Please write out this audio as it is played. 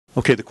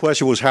Okay, the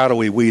question was, how do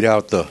we weed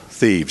out the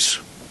thieves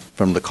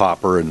from the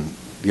copper and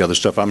the other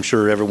stuff? I'm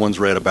sure everyone's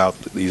read about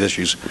these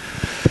issues.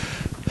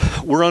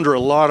 We're under a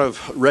lot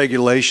of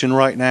regulation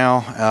right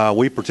now.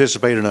 We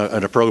participate in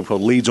a program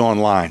called Leads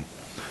Online.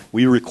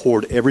 We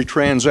record every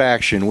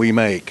transaction we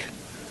make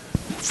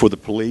for the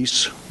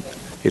police.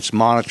 It's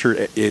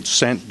monitored. It's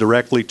sent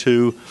directly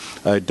to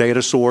a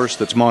data source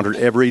that's monitored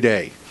every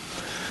day.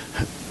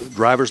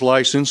 Driver's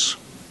license,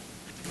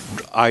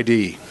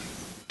 ID,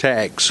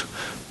 tags,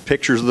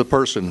 pictures of the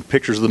person,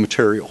 pictures of the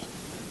material.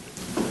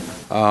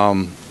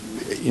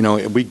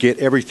 We get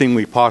everything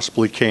we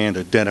possibly can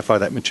to identify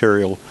that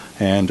material.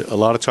 And a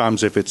lot of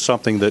times, if it's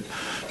something that,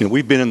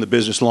 we've been in the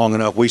business long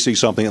enough, we see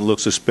something that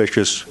looks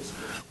suspicious.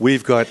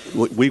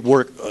 We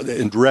work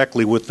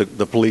directly with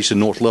the police in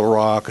North Little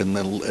Rock and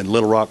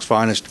Little Rock's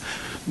finest.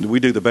 We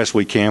do the best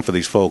we can for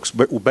these folks.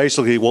 But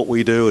basically, what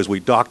we do is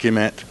we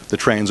document the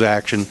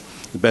transaction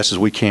the best as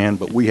we can.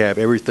 But we have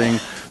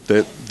everything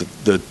that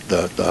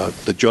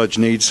the judge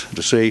needs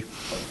to see.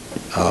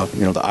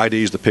 The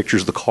IDs, the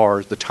pictures of the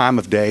cars, the time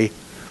of day.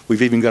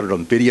 We've even got it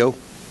on video.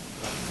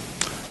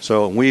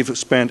 So we've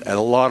spent a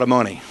lot of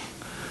money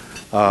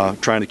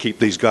trying to keep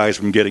these guys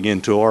from getting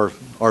into our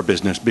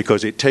business,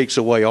 because it takes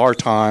away our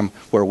time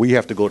where we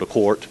have to go to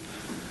court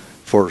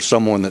for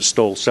someone that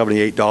stole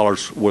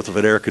 $78 worth of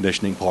an air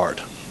conditioning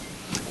part.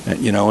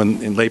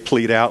 And they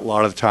plead out a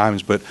lot of the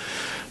times. But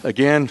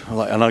again,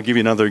 and I'll give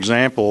you another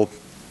example.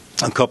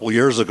 A couple of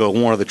years ago,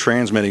 one of the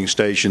transmitting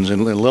stations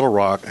in Little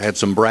Rock had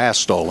some brass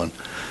stolen.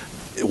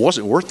 It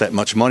wasn't worth that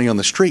much money on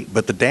the street,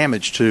 but the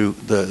damage to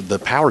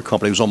the power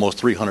company was almost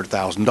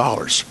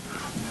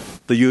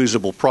 $300,000, the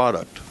usable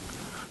product.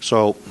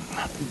 So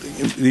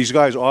these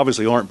guys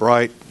obviously aren't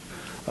bright,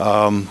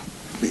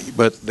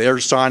 but they're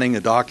signing a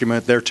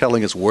document. They're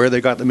telling us where they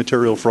got the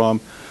material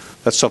from.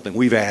 That's something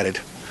we've added.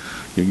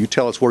 You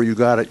tell us where you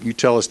got it. You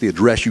tell us the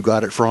address you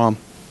got it from.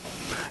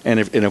 And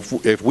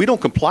if we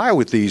don't comply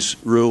with these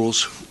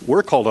rules,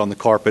 we're called on the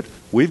carpet.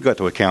 We've got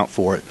to account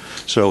for it.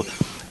 So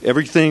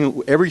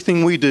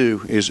everything we do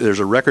there's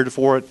a record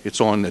for it. It's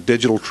on a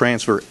digital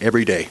transfer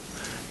every day,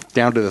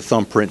 down to the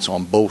thumbprints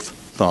on both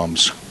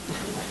thumbs.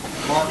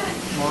 Mark,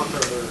 are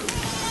there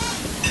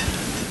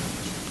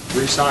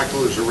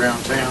recyclers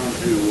around town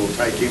who will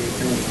take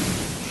anything?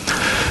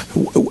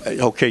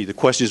 Okay, the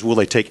question is, will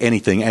they take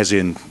anything, as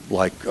in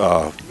like...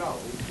 No,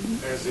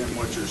 as in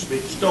what you're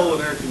speaking.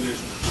 Stolen air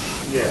conditioning.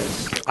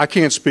 Yes. I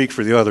can't speak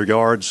for the other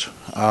yards.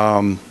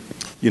 I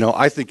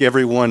think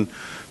everyone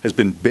has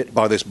been bit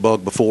by this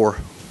bug before.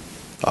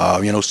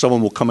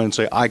 Someone will come in and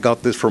say, I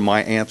got this from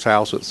my aunt's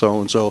house at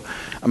so-and-so.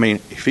 I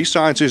mean, if he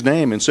signs his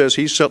name and says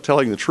he's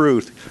telling the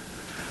truth,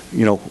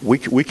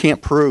 we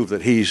can't prove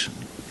that he's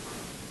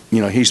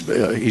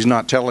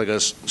not telling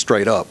us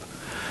straight up.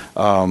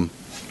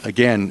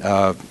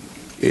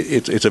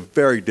 It's a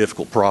very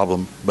difficult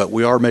problem, but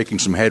we are making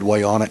some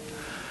headway on it.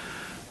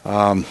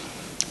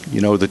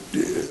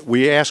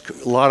 We ask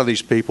a lot of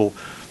these people,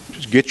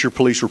 just get your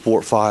police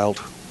report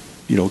filed.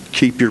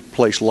 Keep your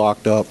place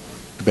locked up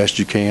the best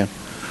you can.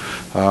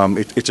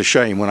 It's a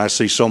shame when I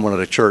see someone at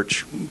a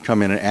church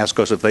come in and ask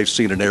us if they've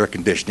seen an air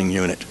conditioning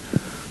unit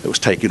that was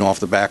taken off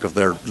the back of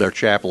their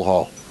chapel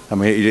hall. I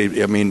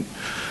mean,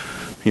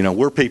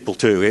 we're people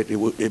too.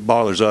 It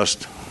bothers us.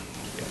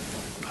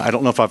 I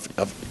don't know if I've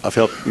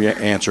helped you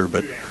answer,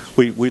 but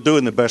we're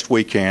doing the best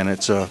we can.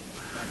 It's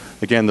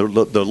again,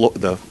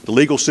 the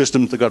legal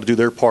systems, they've got to do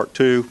their part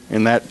too,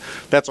 and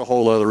that's a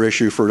whole other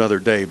issue for another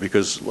day,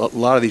 because a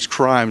lot of these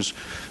crimes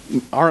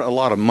aren't a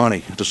lot of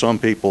money to some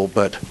people,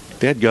 but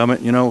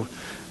dadgummit,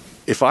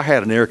 if I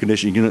had an air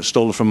conditioning unit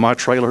stolen from my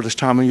trailer this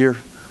time of year,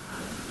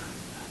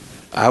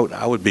 I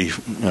would be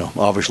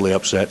obviously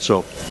upset.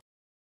 So